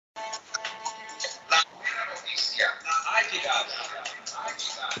The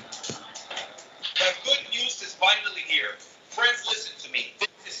good news is finally here. Friends, listen to me. This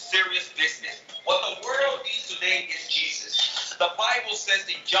is serious business. What the world needs today is Jesus. The Bible says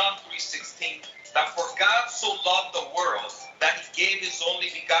in John 3:16 that for God so loved the world that he gave his only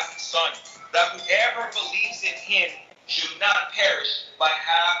begotten Son, that whoever believes in him should not perish but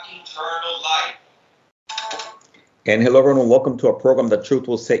have eternal life. And hello, everyone. Welcome to our program, The Truth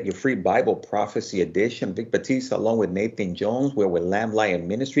Will Set You Free, Bible Prophecy Edition. Vic Batista, along with Nathan Jones. We're with Lamb Lion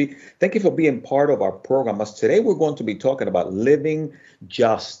Ministry. Thank you for being part of our program. As today, we're going to be talking about living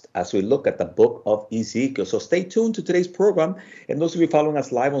just as we look at the book of Ezekiel. So stay tuned to today's program. And those of you following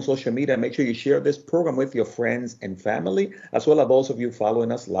us live on social media, make sure you share this program with your friends and family, as well as those of you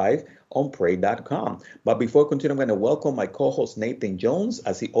following us live on pray.com. But before I continue, I'm going to welcome my co-host Nathan Jones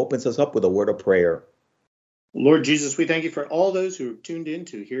as he opens us up with a word of prayer. Lord Jesus, we thank you for all those who have tuned in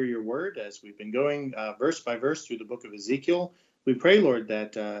to hear your word as we've been going verse by verse through the book of Ezekiel. We pray, Lord,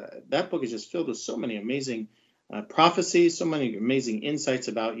 that that book is just filled with so many amazing prophecies, so many amazing insights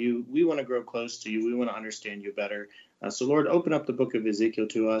about you. We want to grow close to you. We want to understand you better. So, Lord, open up the book of Ezekiel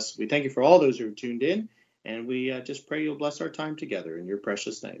to us. We thank you for all those who have tuned in, and we just pray you'll bless our time together in your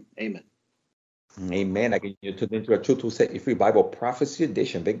precious name. Amen. Amen. Again, you're tuned into our Truth Will Set You Free Bible Prophecy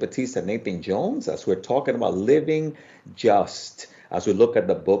Edition. Vic Batista, Nathan Jones, as we're talking about living just as we look at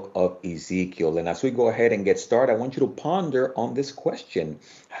the book of Ezekiel. And as we go ahead and get started, I want you to ponder on this question.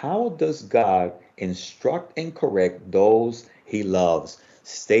 How does God instruct and correct those he loves?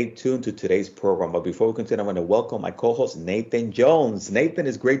 Stay tuned to today's program. But before we continue, I want to welcome my co-host, Nathan Jones. Nathan,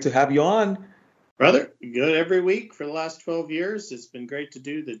 it's great to have you on. Brother, good every week for the last 12 years. It's been great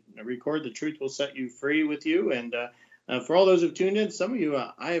to record The Truth Will Set You Free with you. And for all those who've tuned in, some of you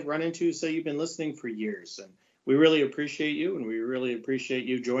I have run into say you've been listening for years. And we really appreciate you, and we really appreciate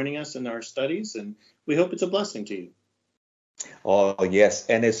you joining us in our studies. And we hope it's a blessing to you. Oh, yes.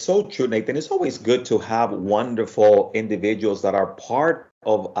 And it's so true, Nathan. It's always good to have wonderful individuals that are part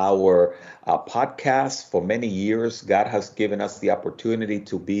of our podcast for many years. God has given us the opportunity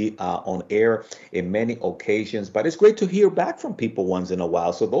to be on air in many occasions, but it's great to hear back from people once in a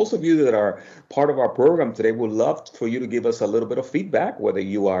while. So those of you that are part of our program today, would love for you to give us a little bit of feedback, whether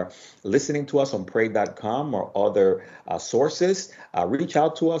you are listening to us on pray.com or other sources. Reach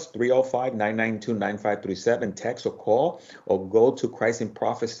out to us, 305-992-9537, text or call, or go to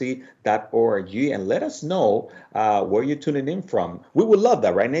christinprophecy.org and let us know where you're tuning in from. We would love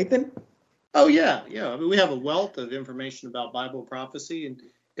that, right, Nathan? Oh, yeah. I mean, we have a wealth of information about Bible prophecy and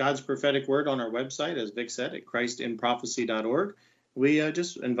God's prophetic word on our website, as Vic said, at christinprophecy.org. We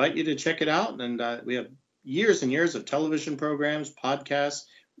just invite you to check it out. And we have years and years of television programs, podcasts,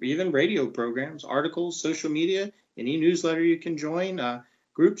 even radio programs, articles, social media, any newsletter you can join,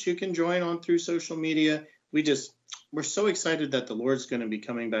 groups you can join on through social media. We're so excited that the Lord's going to be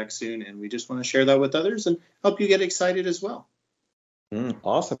coming back soon, and we just want to share that with others and help you get excited as well.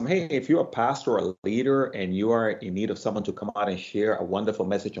 Awesome. Hey, if you're a pastor or a leader and you are in need of someone to come out and share a wonderful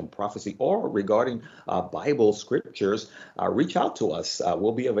message on prophecy or regarding Bible scriptures, reach out to us.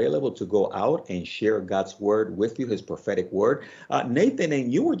 We'll be available to go out and share God's word with you, his prophetic word. Nathan,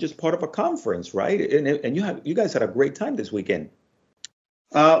 and you were just part of a conference, right? And you guys had a great time this weekend.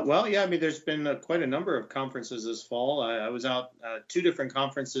 Well, yeah, I mean, there's been quite a number of conferences this fall. I was out 2 different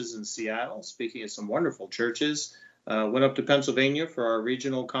conferences in Seattle, speaking at some wonderful churches. Went up to Pennsylvania for our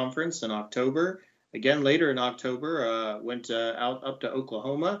regional conference in October. Again, later in October, went out up to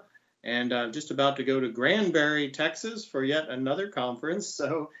Oklahoma, and just about to go to Granbury, Texas for yet another conference.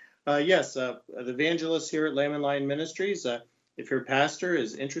 So, yes, the evangelists here at Lamb Lion Ministries, if your pastor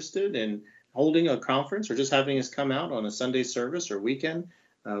is interested in holding a conference or just having us come out on a Sunday service or weekend,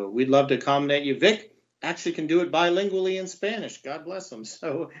 we'd love to accommodate you. Vic actually can do it bilingually in Spanish. God bless him.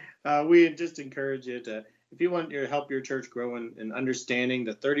 So we just encourage you to, if you want to help your church grow in understanding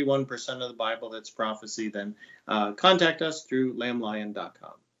the 31% of the Bible that's prophecy, then contact us through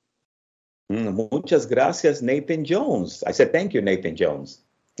lamblion.com. Muchas gracias, Nathan Jones. I said thank you, Nathan Jones.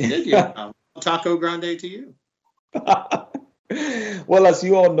 Did you? Taco grande to you. Well, as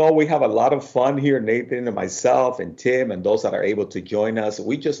you all know, we have a lot of fun here, Nathan and myself and Tim and those that are able to join us.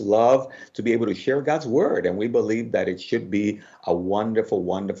 We just love to be able to share God's word, and we believe that it should be a wonderful,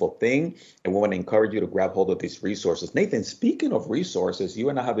 wonderful thing. And we want to encourage you to grab hold of these resources. Nathan, speaking of resources, you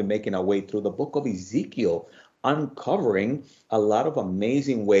and I have been making our way through the book of Ezekiel, uncovering a lot of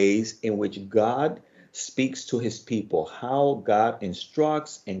amazing ways in which God speaks to his people, how God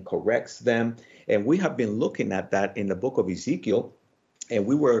instructs and corrects them. And we have been looking at that in the book of Ezekiel. And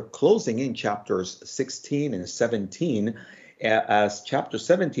we were closing in chapters 16 and 17. as chapter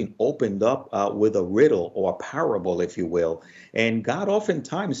 17 opened up with a riddle or a parable, if you will. And God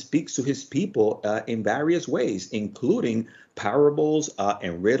oftentimes speaks to his people in various ways, including parables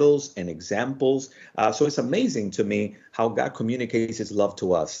and riddles and examples. So it's amazing to me how God communicates his love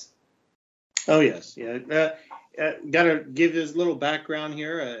to us. Oh, yes. Yeah. Got to give this little background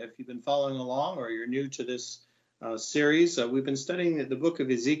here. If you've been following along or you're new to this series, we've been studying the book of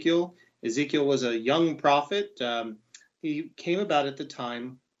Ezekiel. Ezekiel was a young prophet. He came about at the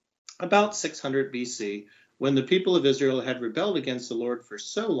time, about 600 BC, when the people of Israel had rebelled against the Lord for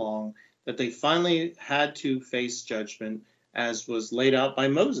so long that they finally had to face judgment, as was laid out by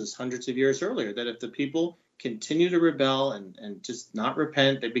Moses hundreds of years earlier, that if the people continue to rebel and just not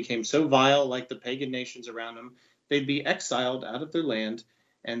repent, they became so vile like the pagan nations around them, they'd be exiled out of their land.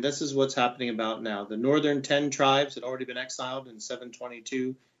 And this is what's happening about now. The northern 10 tribes had already been exiled in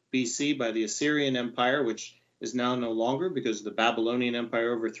 722 BC by the Assyrian Empire, which is now no longer because the Babylonian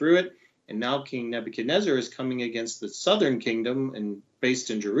Empire overthrew it. And now King Nebuchadnezzar is coming against the southern kingdom and based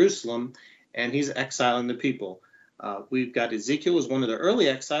in Jerusalem, and he's exiling the people. We've got Ezekiel as one of the early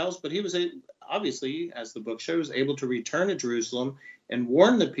exiles, but he was obviously, as the book shows, able to return to Jerusalem and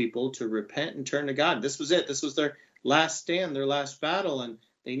warn the people to repent and turn to God. This was it. This was their last stand, their last battle, and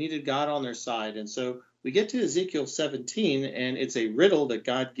they needed God on their side. And so we get to Ezekiel 17, and it's a riddle that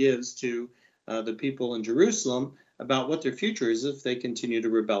God gives to the people in Jerusalem about what their future is if they continue to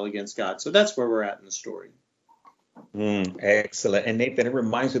rebel against God. So that's where we're at in the story. Excellent. And Nathan, it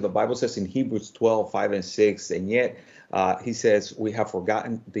reminds me, the Bible says in Hebrews 12:5-6, and yet he says, we have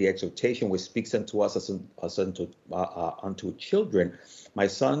forgotten the exhortation which speaks unto us as unto children. My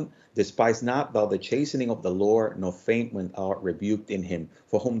son, despise not thou the chastening of the Lord, nor faint when thou art rebuked in him.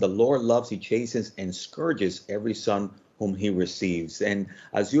 For whom the Lord loves, he chastens and scourges every son whom he receives. And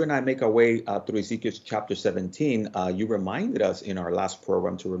as you and I make our way through Ezekiel chapter 17, you reminded us in our last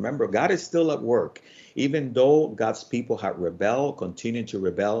program to remember God is still at work. Even though God's people have rebelled, continue to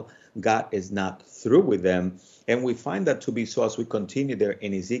rebel, God is not through with them. And we find that to be so as we continue there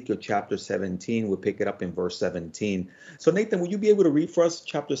in Ezekiel chapter 17. We pick it up in verse 17. So Nathan, will you be able to read for us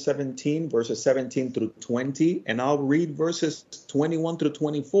chapter 17, verses 17 through 20? And I'll read verses 21 through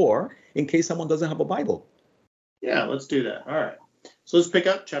 24 in case someone doesn't have a Bible. Yeah, let's do that. All right. So let's pick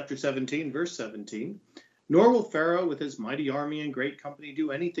up chapter 17, verse 17. Nor will Pharaoh with his mighty army and great company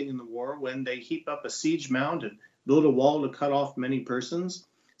do anything in the war when they heap up a siege mound and build a wall to cut off many persons,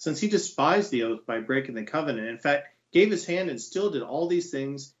 since he despised the oath by breaking the covenant. In fact, gave his hand and still did all these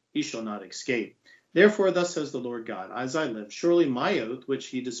things, he shall not escape. Therefore, thus says the Lord God, as I live, surely my oath which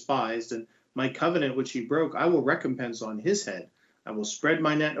he despised and my covenant which he broke, I will recompense on his head. I will spread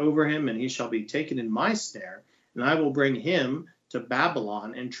my net over him, and he shall be taken in my snare. And I will bring him to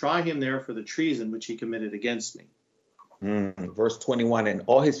Babylon and try him there for the treason which he committed against me. Verse 21, and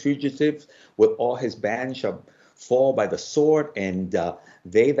all his fugitives with all his band shall fall by the sword, and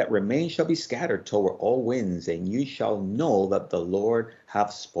they that remain shall be scattered toward all winds, and you shall know that the Lord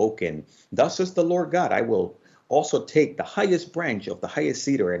hath spoken. Thus says the Lord God, I will also take the highest branch of the highest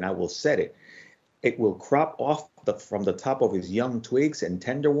cedar, and I will set it. It will crop off from the top of his young twigs and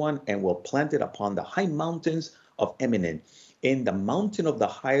tender one, and will plant it upon the high mountains of eminent. In the mountain of the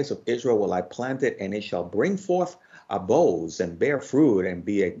highest of Israel will I plant it, and it shall bring forth boughs and bear fruit and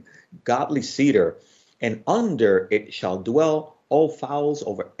be a godly cedar. And under it shall dwell all fowls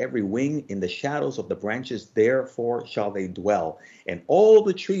over every wing. In the shadows of the branches therefore shall they dwell. And all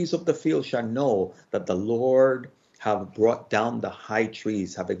the trees of the field shall know that the Lord have brought down the high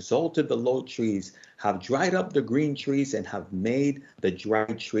trees, have exalted the low trees, have dried up the green trees, and have made the dry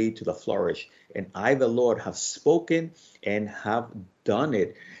tree to flourish. And I, the Lord, have spoken and have done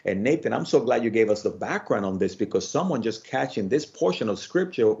it. And Nathan, I'm so glad you gave us the background on this, because someone just catching this portion of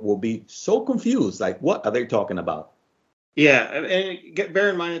scripture will be so confused. Like, what are they talking about? Yeah, and bear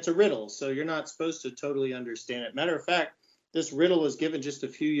in mind, it's a riddle, so you're not supposed to totally understand it. Matter of fact, this riddle was given just a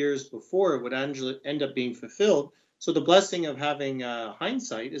few years before it would end up being fulfilled. So the blessing of having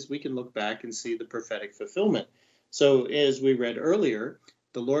hindsight is we can look back and see the prophetic fulfillment. So as we read earlier,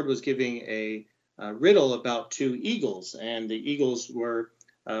 the Lord was giving a riddle about two eagles, and the eagles were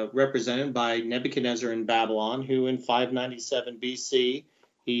represented by Nebuchadnezzar in Babylon, who in 597 BC,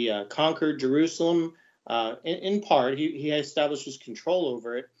 he conquered Jerusalem. In part, he established his control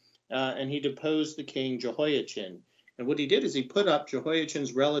over it, and he deposed the king Jehoiachin. And what he did is he put up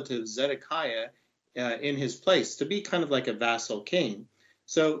Jehoiachin's relative Zedekiah in his place to be kind of like a vassal king.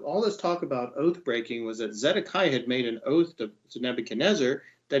 So all this talk about oath breaking was that Zedekiah had made an oath to Nebuchadnezzar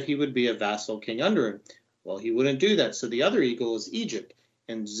that he would be a vassal king under him. Well, he wouldn't do that. So the other eagle is Egypt.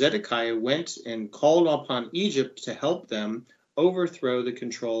 and Zedekiah went and called upon Egypt to help them overthrow the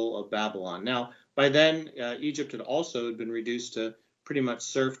control of Babylon. Now, by then, Egypt had also been reduced to pretty much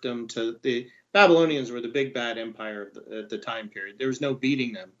serfdom to the Babylonians were the big bad empire at the time period. There was no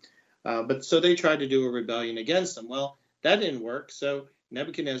beating them. But so they tried to do a rebellion against them. Well, that didn't work. So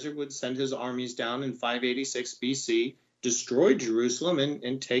Nebuchadnezzar would send his armies down in 586 BC, destroy Jerusalem,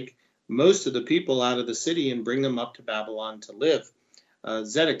 and take most of the people out of the city and bring them up to Babylon to live.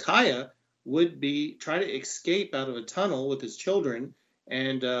 Zedekiah would try to escape out of a tunnel with his children,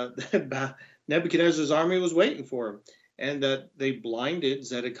 and Nebuchadnezzar's army was waiting for him. And they blinded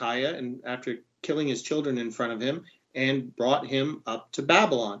Zedekiah, and after killing his children in front of him, and brought him up to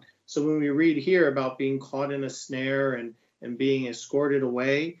Babylon. So when we read here about being caught in a snare and being escorted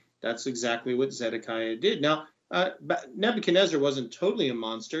away, that's exactly what Zedekiah did. Now, Nebuchadnezzar wasn't totally a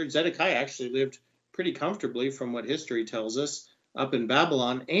monster. Zedekiah actually lived pretty comfortably, from what history tells us, up in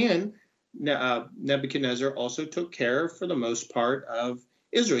Babylon. And Nebuchadnezzar also took care, for the most part, of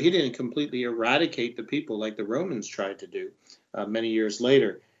Israel. He didn't completely eradicate the people like the Romans tried to do many years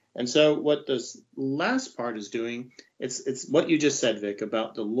later. And so what this last part is doing, it's what you just said, Vic,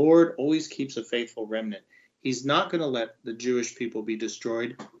 about the Lord always keeps a faithful remnant. He's not going to let the Jewish people be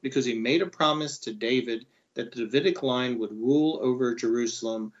destroyed, because he made a promise to David that the Davidic line would rule over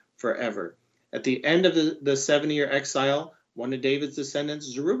Jerusalem forever. At the end of the 70-year exile, one of David's descendants,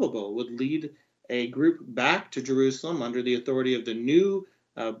 Zerubbabel, would lead a group back to Jerusalem under the authority of the new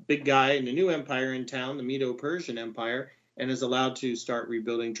big guy in the new empire in town, the Medo-Persian Empire, and is allowed to start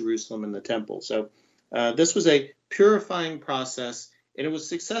rebuilding Jerusalem and the temple. So this was a purifying process, and it was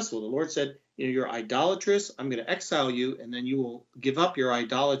successful. The Lord said, you're idolatrous, I'm going to exile you, and then you will give up your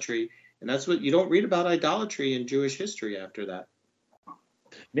idolatry. And that's what you don't read about idolatry in Jewish history after that.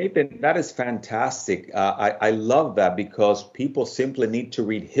 Nathan, that is fantastic. I love that, because people simply need to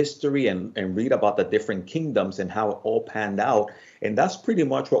read history and read about the different kingdoms and how it all panned out. And that's pretty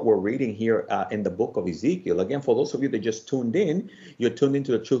much what we're reading here in the book of Ezekiel. Again, for those of you that just tuned in, you're tuned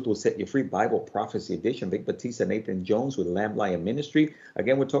into The Truth Will Set You Free Bible Prophecy Edition. Vic Batista, Nathan Jones with Lamb Lion Ministry.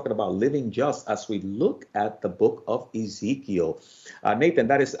 Again, we're talking about living just as we look at the book of Ezekiel. Nathan,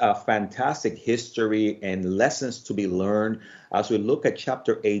 that is a fantastic history and lessons to be learned as we look at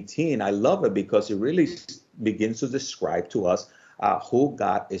chapter 18. I love it because it really begins to describe to us who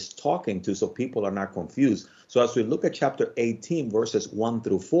God is talking to, so people are not confused. So as we look at chapter 18, verses 1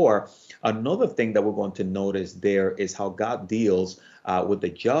 through 4, another thing that we're going to notice there is how God deals with the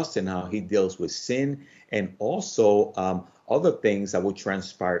just and how he deals with sin, and also other things that will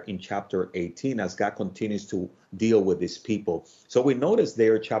transpire in chapter 18 as God continues to deal with his people. So we notice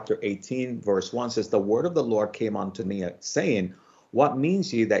there, chapter 18, verse 1 says, "The word of the Lord came unto me, saying, What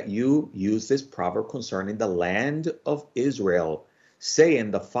means ye that you use this proverb concerning the land of Israel,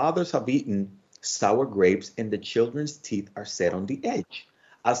 saying, The fathers have eaten sour grapes, and the children's teeth are set on the edge.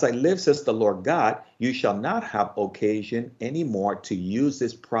 As I live, says the Lord God, you shall not have occasion any more to use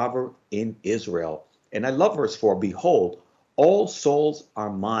this proverb in Israel." And I love verse 4. "Behold, all souls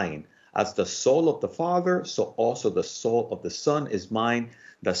are mine. As the soul of the Father, so also the soul of the Son is mine.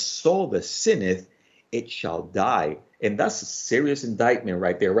 The soul that sinneth, it shall die." And that's a serious indictment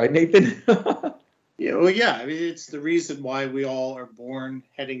right there, right, Nathan? Yeah, I mean, it's the reason why we all are born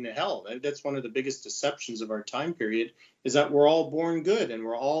heading to hell. That's one of the biggest deceptions of our time period, is that we're all born good and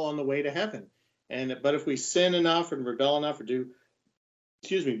we're all on the way to heaven. But if we sin enough and rebel enough or do,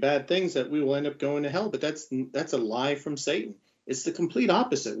 bad things, that we will end up going to hell. But that's a lie from Satan. It's the complete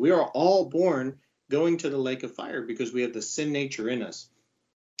opposite. We are all born going to the lake of fire because we have the sin nature in us.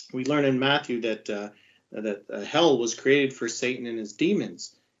 We learn in Matthew that hell was created for Satan and his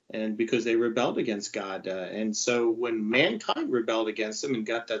demons, and because they rebelled against God. And so when mankind rebelled against him and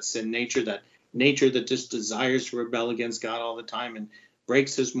got that sin nature, that nature that just desires to rebel against God all the time and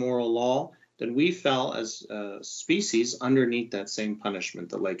breaks his moral law, then we fell as a species underneath that same punishment,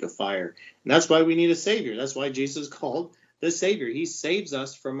 the lake of fire. And that's why we need a Savior. That's why Jesus is called the Savior. He saves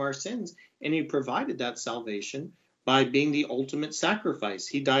us from our sins, and he provided that salvation by being the ultimate sacrifice.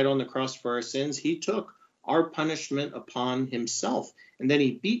 He died on the cross for our sins. He took our punishment upon himself, and then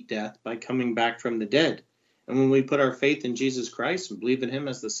he beat death by coming back from the dead. And when we put our faith in Jesus Christ and believe in him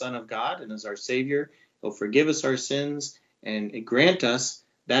as the Son of God and as our Savior, he'll forgive us our sins and grant us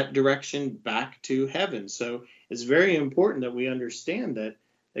that direction back to heaven. So it's very important that we understand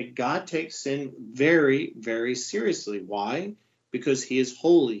that God takes sin very, very seriously. Why? Because he is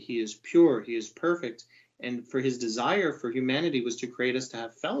holy, he is pure, he is perfect, and for his desire for humanity was to create us to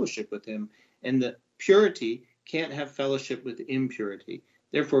have fellowship with him, and the purity can't have fellowship with impurity.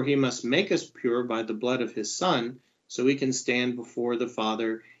 Therefore, he must make us pure by the blood of his Son, so we can stand before the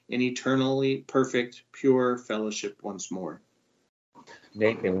Father in eternally perfect, pure fellowship once more.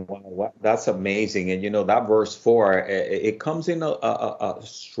 Nathan, wow, that's amazing. And that verse 4, it comes in a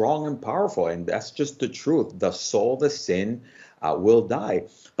strong and powerful, and that's just the truth. The soul, the sin, will die.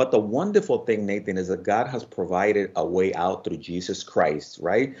 But the wonderful thing, Nathan, is that God has provided a way out through Jesus Christ,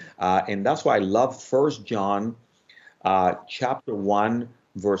 right? And that's why I love 1 John chapter 1,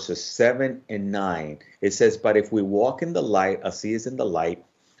 verses 7 and 9. It says, "But if we walk in the light as he is in the light,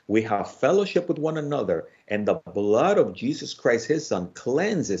 we have fellowship with one another, and the blood of Jesus Christ, his son,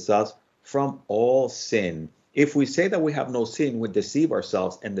 cleanses us from all sin. If we say that we have no sin, we deceive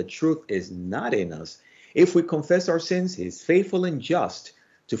ourselves, and the truth is not in us. If we confess our sins, he is faithful and just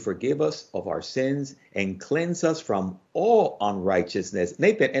to forgive us of our sins and cleanse us from all unrighteousness."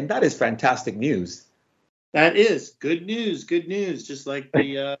 Nathan, and that is fantastic news. That is good news, just like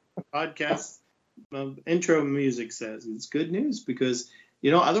the podcast intro music says. It's good news because,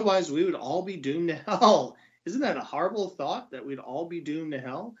 otherwise we would all be doomed to hell. Isn't that a horrible thought, that we'd all be doomed to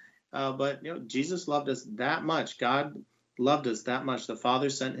hell? But Jesus loved us that much. God loved us that much. The Father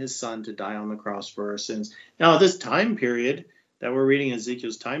sent his Son to die on the cross for our sins. Now, this time period that we're reading,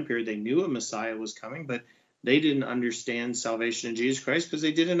 Ezekiel's time period, they knew a Messiah was coming, but they didn't understand salvation in Jesus Christ because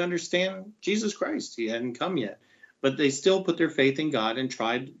they didn't understand Jesus Christ. He hadn't come yet. But they still put their faith in God and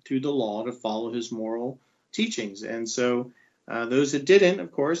tried through the law to follow his moral teachings. And so those that didn't,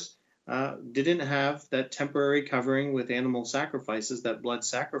 of course, didn't have that temporary covering with animal sacrifices, that blood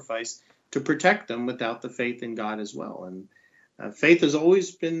sacrifice, to protect them without the faith in God as well. And faith has always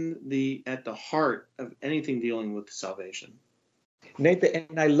been at the heart of anything dealing with salvation. Nathan,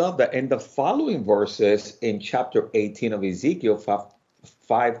 and I love that. And the following verses in chapter 18 of Ezekiel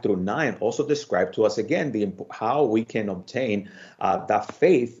 5 through 9 also describe to us again how we can obtain that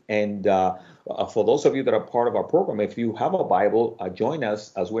faith. And for those of you that are part of our program, if you have a Bible, join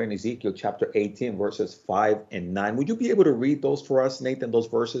us as we're in Ezekiel chapter 18, verses 5 and 9. Would you be able to read those for us, Nathan, those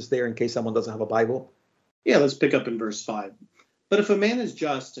verses there, in case someone doesn't have a Bible? Yeah, let's pick up in verse 5. "But if a man is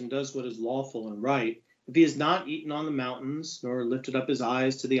just and does what is lawful and right, if he has not eaten on the mountains, nor lifted up his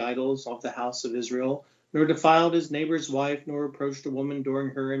eyes to the idols of the house of Israel, nor defiled his neighbor's wife, nor reproached a woman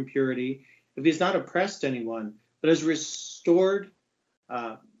during her impurity, if he has not oppressed anyone, but has restored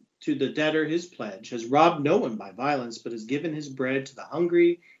to the debtor his pledge, has robbed no one by violence, but has given his bread to the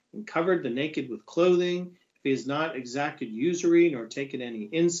hungry, and covered the naked with clothing, if he has not exacted usury, nor taken any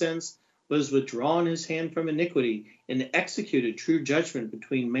incense, but has withdrawn his hand from iniquity, and executed true judgment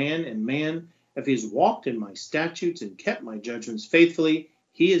between man and man, if he has walked in my statutes and kept my judgments faithfully,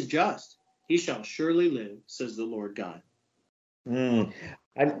 he is just. He shall surely live, says the Lord God."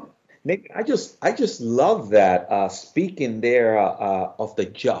 Nick, I just love that speaking there of the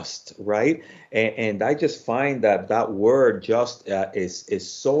just, right? And I just find that word just is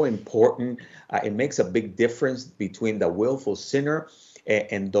so important. It makes a big difference between the willful sinner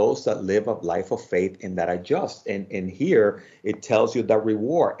and those that live a life of faith and that are just. And here it tells you the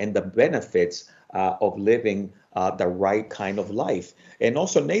reward and the benefits of living the right kind of life. And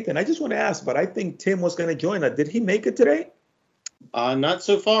also, Nathan, I just want to ask, but I think Tim was going to join us. Did he make it today? Not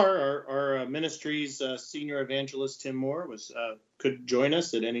so far. Our ministry's senior evangelist, Tim Moore, could join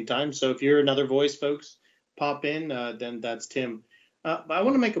us at any time. So if you're another voice, folks, pop in, then that's Tim. But I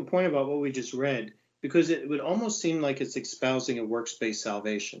want to make a point about what we just read, because it would almost seem like it's espousing a works-based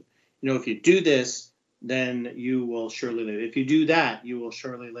salvation. If you do this, then you will surely live. If you do that, you will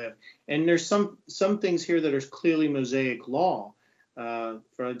surely live. And there's some things here that are clearly Mosaic law.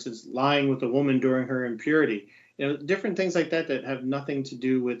 For instance, lying with a woman during her impurity. Different things like that have nothing to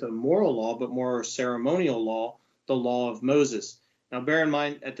do with a moral law, but more a ceremonial law, the law of Moses. Now, bear in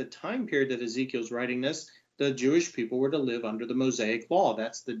mind, at the time period that Ezekiel's writing this, the Jewish people were to live under the Mosaic law.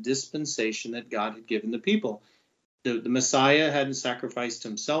 That's the dispensation that God had given the people. The Messiah hadn't sacrificed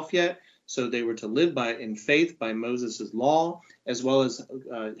himself yet, so they were to live in faith by Moses' law, as well as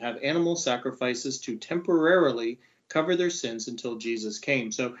have animal sacrifices to temporarily cover their sins until Jesus came.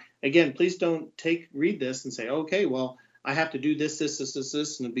 So again, please don't read this and say, okay, well, I have to do this,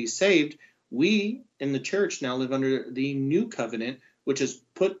 and be saved. We in the church now live under the new covenant, which is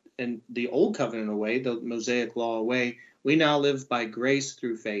put in the old covenant away, the Mosaic law away. We now live by grace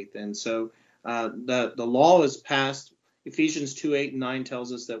through faith. And so the law is passed. Ephesians 2:8-9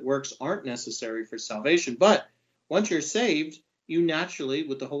 tells us that works aren't necessary for salvation. But once you're saved, you naturally,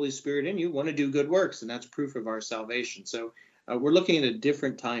 with the Holy Spirit in you, want to do good works. And that's proof of our salvation. So we're looking at a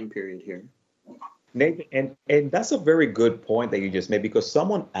different time period here. Nathan, and that's a very good point that you just made, because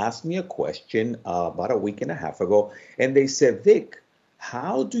someone asked me a question about a week and a half ago, and they said, Vic,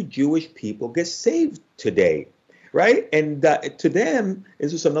 how do Jewish people get saved today? right? And to them,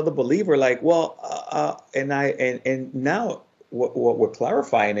 it's just another believer. Like, well, and now what we're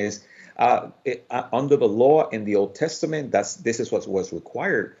clarifying is under the law in the Old Testament, this is what was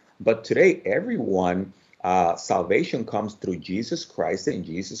required. But today, everyone, salvation comes through Jesus Christ and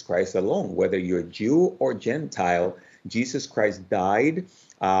Jesus Christ alone. Whether you're Jew or Gentile, Jesus Christ died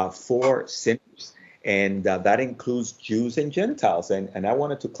for sinners. And that includes Jews and Gentiles. And I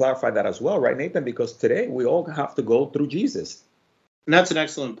wanted to clarify that as well, right, Nathan? Because today we all have to go through Jesus. And that's an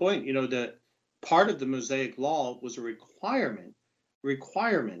excellent point. You know, the part of the Mosaic law was a requirement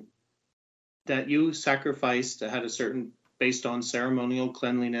that you sacrificed had a certain, based on ceremonial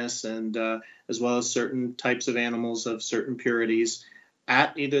cleanliness and as well as certain types of animals of certain purities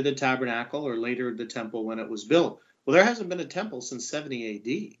at either the tabernacle or later the temple when it was built. Well, there hasn't been a temple since 70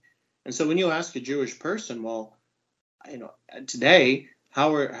 AD. And so when you ask a Jewish person, well, you know, today,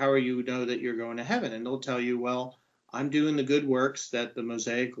 how are you know that you're going to heaven? And they'll tell you, well, I'm doing the good works that the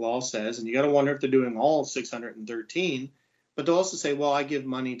Mosaic law says. And you got to wonder if they're doing all 613. But they'll also say, well, I give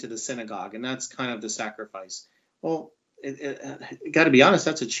money to the synagogue, and that's kind of the sacrifice. Well, got to be honest,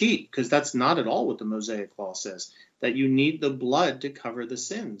 that's a cheat, because that's not at all what the Mosaic law says, that you need the blood to cover the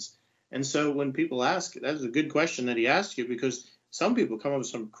sins. And so when people ask, that's a good question that he asked you, because some people come up with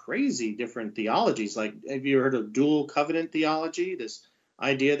some crazy different theologies. Like, have you heard of dual covenant theology? This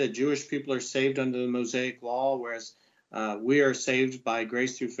idea that Jewish people are saved under the Mosaic law, whereas we are saved by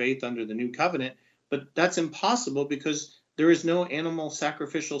grace through faith under the new covenant. But that's impossible because there is no animal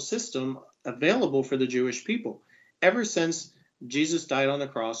sacrificial system available for the Jewish people. Ever since Jesus died on the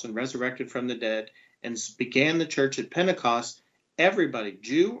cross and resurrected from the dead and began the church at Pentecost, everybody,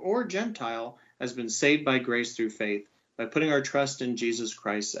 Jew or Gentile, has been saved by grace through faith, by putting our trust in Jesus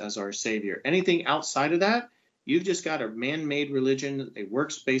Christ as our Savior. Anything outside of that, you've just got a man-made religion, a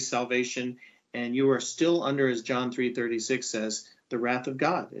works-based salvation, and you are still under, as John 3:36 says, the wrath of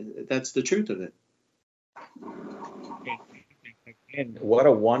God. That's the truth of it. And what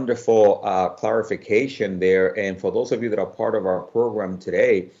a wonderful clarification there. And for those of you that are part of our program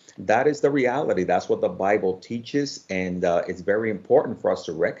today, that is the reality. That's what the Bible teaches. And it's very important for us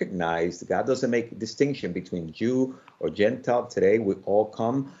to recognize God doesn't make a distinction between Jew or Gentile. Today, we all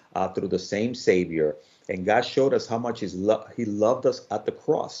come through the same Savior. And God showed us how much He loved us at the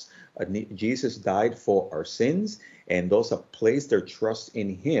cross. Jesus died for our sins, and those who place their trust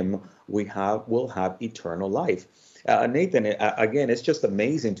in Him will have eternal life. Nathan, again, it's just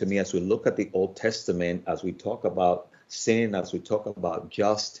amazing to me as we look at the Old Testament, as we talk about sin, as we talk about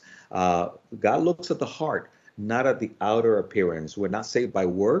just, God looks at the heart, not at the outer appearance. We're not saved by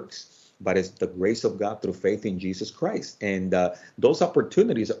works, but it's the grace of God through faith in Jesus Christ. And those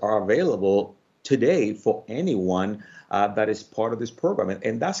opportunities are available today for anyone that is part of this program.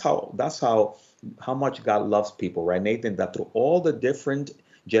 And that's how much God loves people, right, Nathan? That through all the different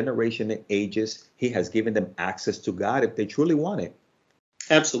generation and ages, He has given them access to God if they truly want it.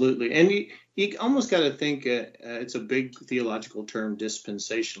 Absolutely. And you almost got to think it's a big theological term,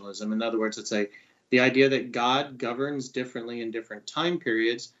 dispensationalism. In other words, it's the idea that God governs differently in different time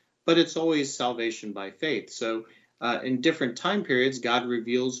periods, but it's always salvation by faith. So in different time periods, God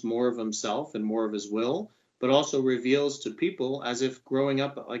reveals more of Himself and more of His will, but also reveals to people, as if growing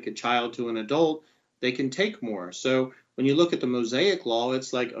up like a child to an adult, they can take more. So when you look at the Mosaic law,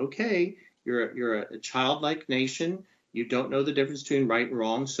 it's like, okay, you're a childlike nation. You don't know the difference between right and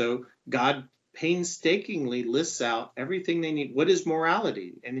wrong. So God painstakingly lists out everything they need. What is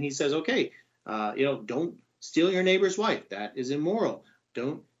morality? And He says, okay, don't steal your neighbor's wife. That is immoral.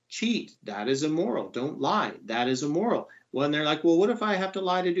 Don't cheat. That is immoral. Don't lie. That is immoral. Well, and they're like, well, what if I have to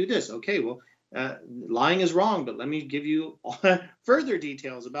lie to do this? Okay, well, lying is wrong, but let me give you further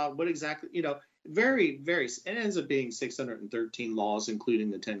details about what exactly, very, very, it ends up being 613 laws,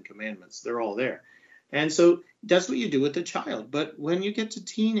 including the 10 Commandments. They're all there. And so that's what you do with a child. But when you get to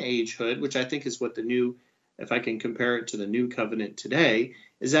teenagehood, which I think is what the new, if I can compare it to the new covenant today,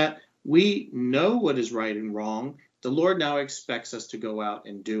 is that we know what is right and wrong. The Lord now expects us to go out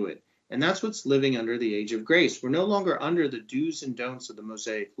and do it. And that's what's living under the age of grace. We're no longer under the do's and don'ts of the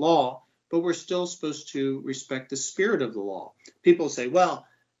Mosaic law, but we're still supposed to respect the spirit of the law. People say, well,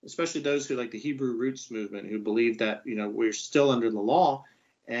 especially those who like the Hebrew roots movement, who believe that, we're still under the law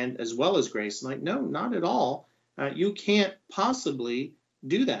and as well as grace. I'm like, no, not at all. You can't possibly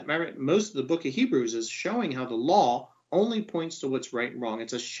do that. Remember, most of the book of Hebrews is showing how the law only points to what's right and wrong.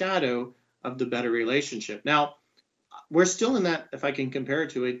 It's a shadow of the better relationship. Now, we're still in that, if I can compare it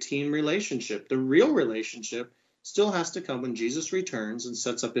to a teen relationship. The real relationship still has to come when Jesus returns and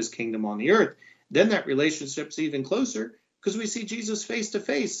sets up His kingdom on the earth. Then that relationship's even closer because we see Jesus face to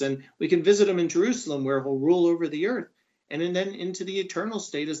face, and we can visit him in Jerusalem where he'll rule over the earth. And then into the eternal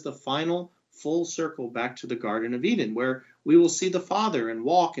state is the final full circle back to the Garden of Eden, where we will see the Father and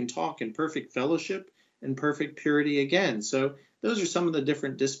walk and talk in perfect fellowship and perfect purity again. So those are some of the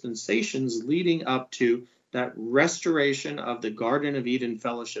different dispensations leading up to that restoration of the Garden of Eden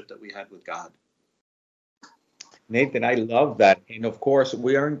fellowship that we had with God. Nathan, I love that. And of course,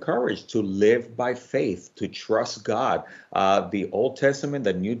 we are encouraged to live by faith, to trust God. The Old Testament,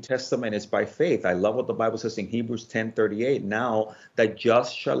 the New Testament is by faith. I love what the Bible says in Hebrews 10:38. Now the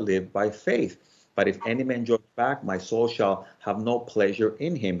just shall live by faith. But if any man draw back, my soul shall have no pleasure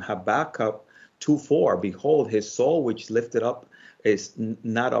in him. Habakkuk 2:4. Behold, his soul which lifted up is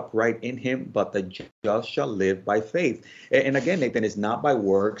not upright in him, but the just shall live by faith. And again, Nathan, it's not by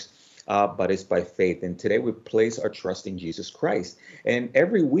works, but it's by faith. And today we place our trust in Jesus Christ. And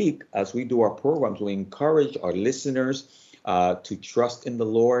every week, as we do our programs, we encourage our listeners to trust in the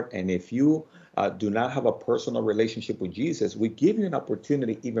Lord. And if you do not have a personal relationship with Jesus, we give you an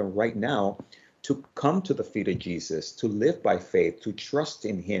opportunity even right now to come to the feet of Jesus, to live by faith, to trust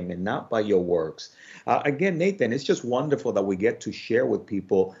in him and not by your works. Again, Nathan, it's just wonderful that we get to share with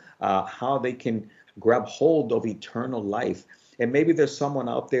people how they can grab hold of eternal life. And maybe there's someone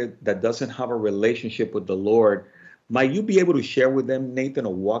out there that doesn't have a relationship with the Lord. Might you be able to share with them, Nathan,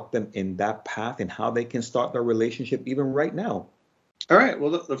 or walk them in that path and how they can start their relationship even right now? All right.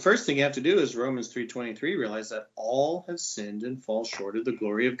 Well, the first thing you have to do is Romans 3:23, realize that all have sinned and fall short of the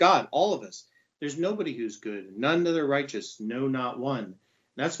glory of God. All of us. There's nobody who's good, none that are righteous, no, not one. And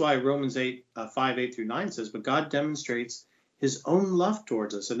that's why Romans 5:8-9 says, but God demonstrates his own love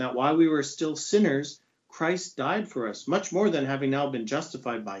towards us, and that while we were still sinners, Christ died for us, much more than having now been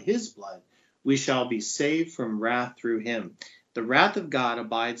justified by his blood, we shall be saved from wrath through him. The wrath of God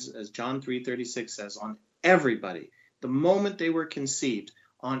abides, as John 3:36 says, on everybody, the moment they were conceived,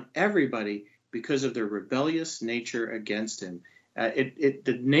 on everybody because of their rebellious nature against him.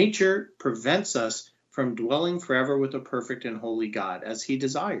 The nature prevents us from dwelling forever with a perfect and holy God as he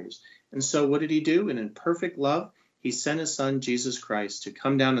desires. And so what did he do? And in perfect love, he sent his son, Jesus Christ, to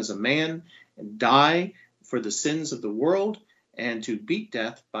come down as a man and die for the sins of the world and to beat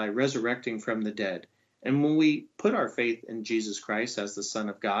death by resurrecting from the dead. And when we put our faith in Jesus Christ as the Son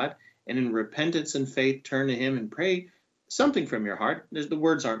of God and in repentance and faith turn to him and pray something from your heart, the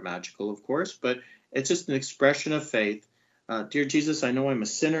words aren't magical, of course, but it's just an expression of faith. Dear Jesus, I know I'm a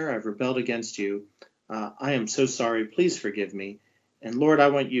sinner. I've rebelled against you. I am so sorry. Please forgive me. And Lord, I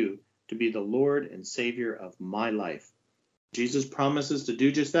want you to be the Lord and Savior of my life. Jesus promises to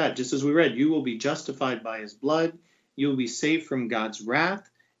do just that. Just as we read, you will be justified by his blood. You will be saved from God's wrath,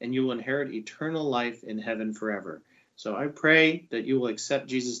 and you will inherit eternal life in heaven forever. So I pray that you will accept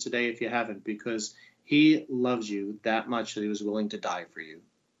Jesus today if you haven't, because he loves you that much that he was willing to die for you.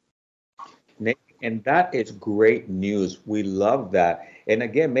 And that is great news. We love that. And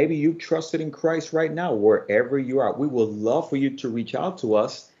again, maybe you trusted in Christ right now, wherever you are. We would love for you to reach out to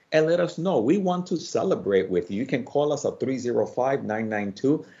us and let us know. We want to celebrate with you. You can call us at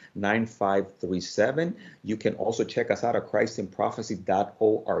 305-992-9537. You can also check us out at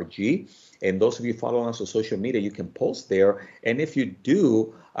christinprophecy.org. And those of you following us on social media, you can post there. And if you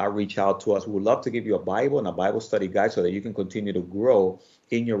do reach out to us, we would love to give you a Bible and a Bible study guide so that you can continue to grow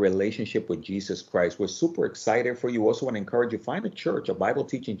in your relationship with Jesus Christ. We're super excited for you. Also want to encourage you, find a church, a Bible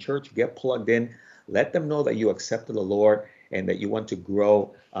teaching church, get plugged in, let them know that you accepted the Lord and that you want to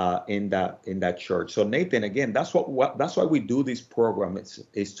grow in that church. So Nathan, again, that's why we do this program.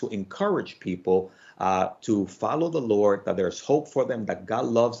 Is to encourage people to follow the Lord, that there's hope for them, that God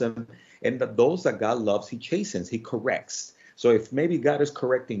loves them, and that those that God loves, he chastens, he corrects. So if maybe God is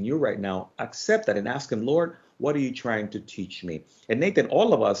correcting you right now, accept that and ask him, Lord, what are you trying to teach me? And Nathan,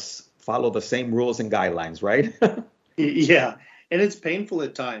 all of us follow the same rules and guidelines, right? Yeah, and it's painful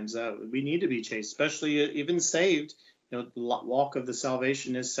at times. We need to be chased, especially even saved. The walk of the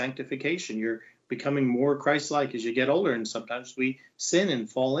salvation is sanctification. You're becoming more Christ-like as you get older, and sometimes we sin and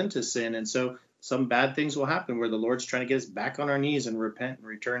fall into sin. And so some bad things will happen where the Lord's trying to get us back on our knees and repent and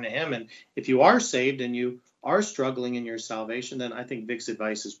return to him. And if you are saved and you are struggling in your salvation, then I think Vic's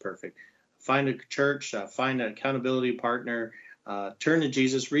advice is perfect. Find a church, find an accountability partner, turn to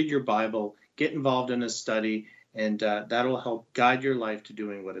Jesus, read your Bible, get involved in a study, and that'll help guide your life to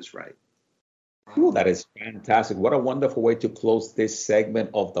doing what is right. Ooh, that is fantastic. What a wonderful way to close this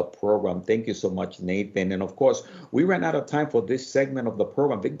segment of the program. Thank you so much, Nathan. And of course, we ran out of time for this segment of the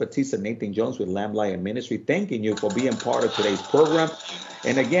program. Vic Batista, Nathan Jones with Lamb Lion Ministry, thanking you for being part of today's program.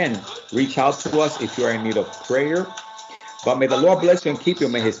 And again, reach out to us if you are in need of prayer. But may the Lord bless you and keep you.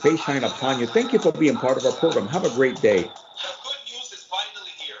 May his face shine upon you. Thank you for being part of our program. Have a great day.